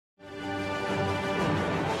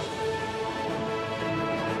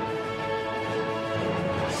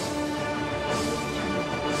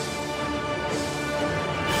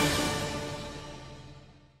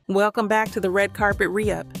Welcome back to the Red Carpet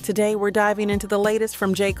Re-Up. Today we're diving into the latest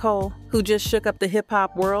from J. Cole, who just shook up the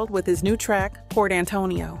hip-hop world with his new track, Port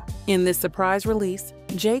Antonio. In this surprise release,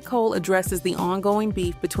 J. Cole addresses the ongoing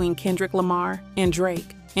beef between Kendrick Lamar and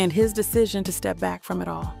Drake, and his decision to step back from it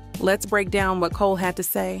all. Let's break down what Cole had to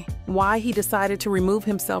say, why he decided to remove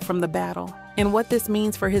himself from the battle, and what this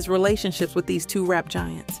means for his relationships with these two rap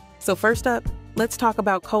giants. So first up, let's talk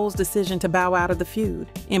about Cole's decision to bow out of the feud.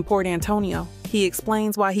 In Port Antonio, he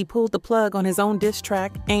explains why he pulled the plug on his own diss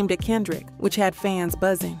track aimed at Kendrick, which had fans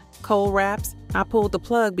buzzing. Cole raps, "I pulled the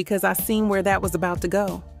plug because I seen where that was about to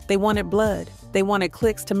go. They wanted blood. They wanted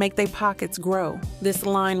clicks to make their pockets grow." This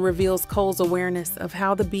line reveals Cole's awareness of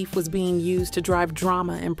how the beef was being used to drive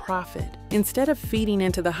drama and profit. Instead of feeding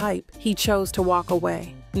into the hype, he chose to walk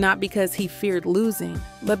away. Not because he feared losing,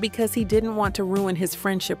 but because he didn't want to ruin his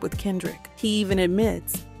friendship with Kendrick. He even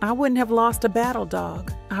admits, "I wouldn't have lost a battle,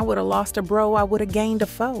 dog. I would have lost a bro, I would have gained a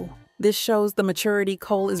foe." This shows the maturity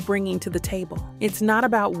Cole is bringing to the table. It's not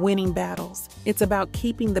about winning battles. It's about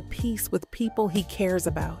keeping the peace with people he cares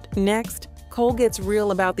about. Next, Cole gets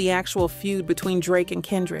real about the actual feud between Drake and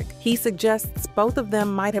Kendrick. He suggests both of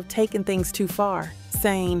them might have taken things too far,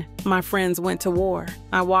 saying, "My friends went to war.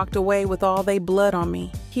 I walked away with all they blood on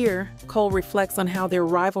me." Here, Cole reflects on how their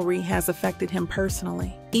rivalry has affected him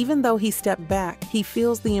personally. Even though he stepped back, he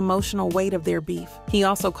feels the emotional weight of their beef. He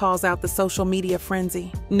also calls out the social media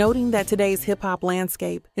frenzy, noting that today's hip-hop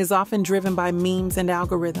landscape is often driven by memes and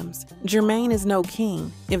algorithms. Jermaine is no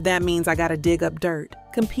king, if that means I gotta dig up dirt,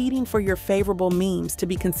 competing for your favorable memes to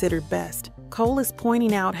be considered best. Cole is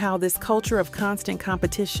pointing out how this culture of constant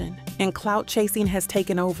competition and clout chasing has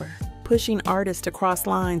taken over, pushing artists to cross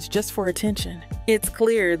lines just for attention. It's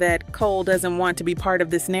clear that Cole doesn't want to be part of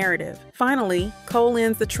this narrative. Finally, Cole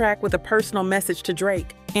ends the track with a personal message to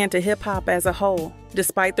Drake and to hip-hop as a whole.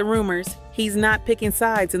 Despite the rumors, he's not picking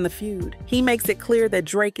sides in the feud. He makes it clear that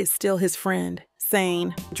Drake is still his friend,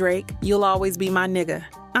 saying, "Drake, you'll always be my nigga.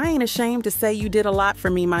 I ain't ashamed to say you did a lot for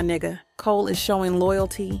me, my nigga." Cole is showing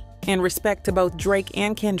loyalty and respect to both Drake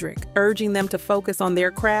and Kendrick, urging them to focus on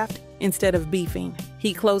their craft instead of beefing.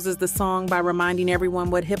 He closes the song by reminding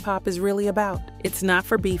everyone what hip-hop is really about. It's not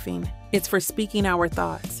for beefing, it's for speaking our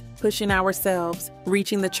thoughts, pushing ourselves,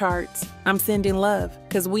 reaching the charts. "I'm sending love,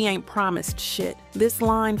 'cause we ain't promised shit." This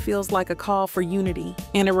line feels like a call for unity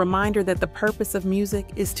and a reminder that the purpose of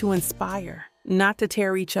music is to inspire, not to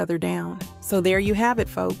tear each other down. So there you have it,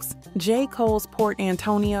 folks. J. Cole's Port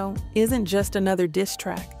Antonio isn't just another diss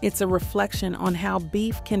track. It's a reflection on how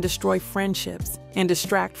beef can destroy friendships and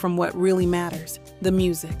distract from what really matters, the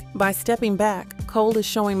music. By stepping back, Cole is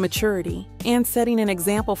showing maturity and setting an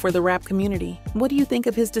example for the rap community. What do you think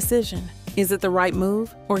of his decision? Is it the right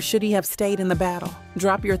move, or should he have stayed in the battle?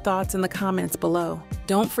 Drop your thoughts in the comments below.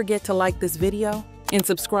 Don't forget to like this video and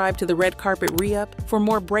subscribe to the Red Carpet Re-Up for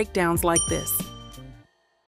more breakdowns like this.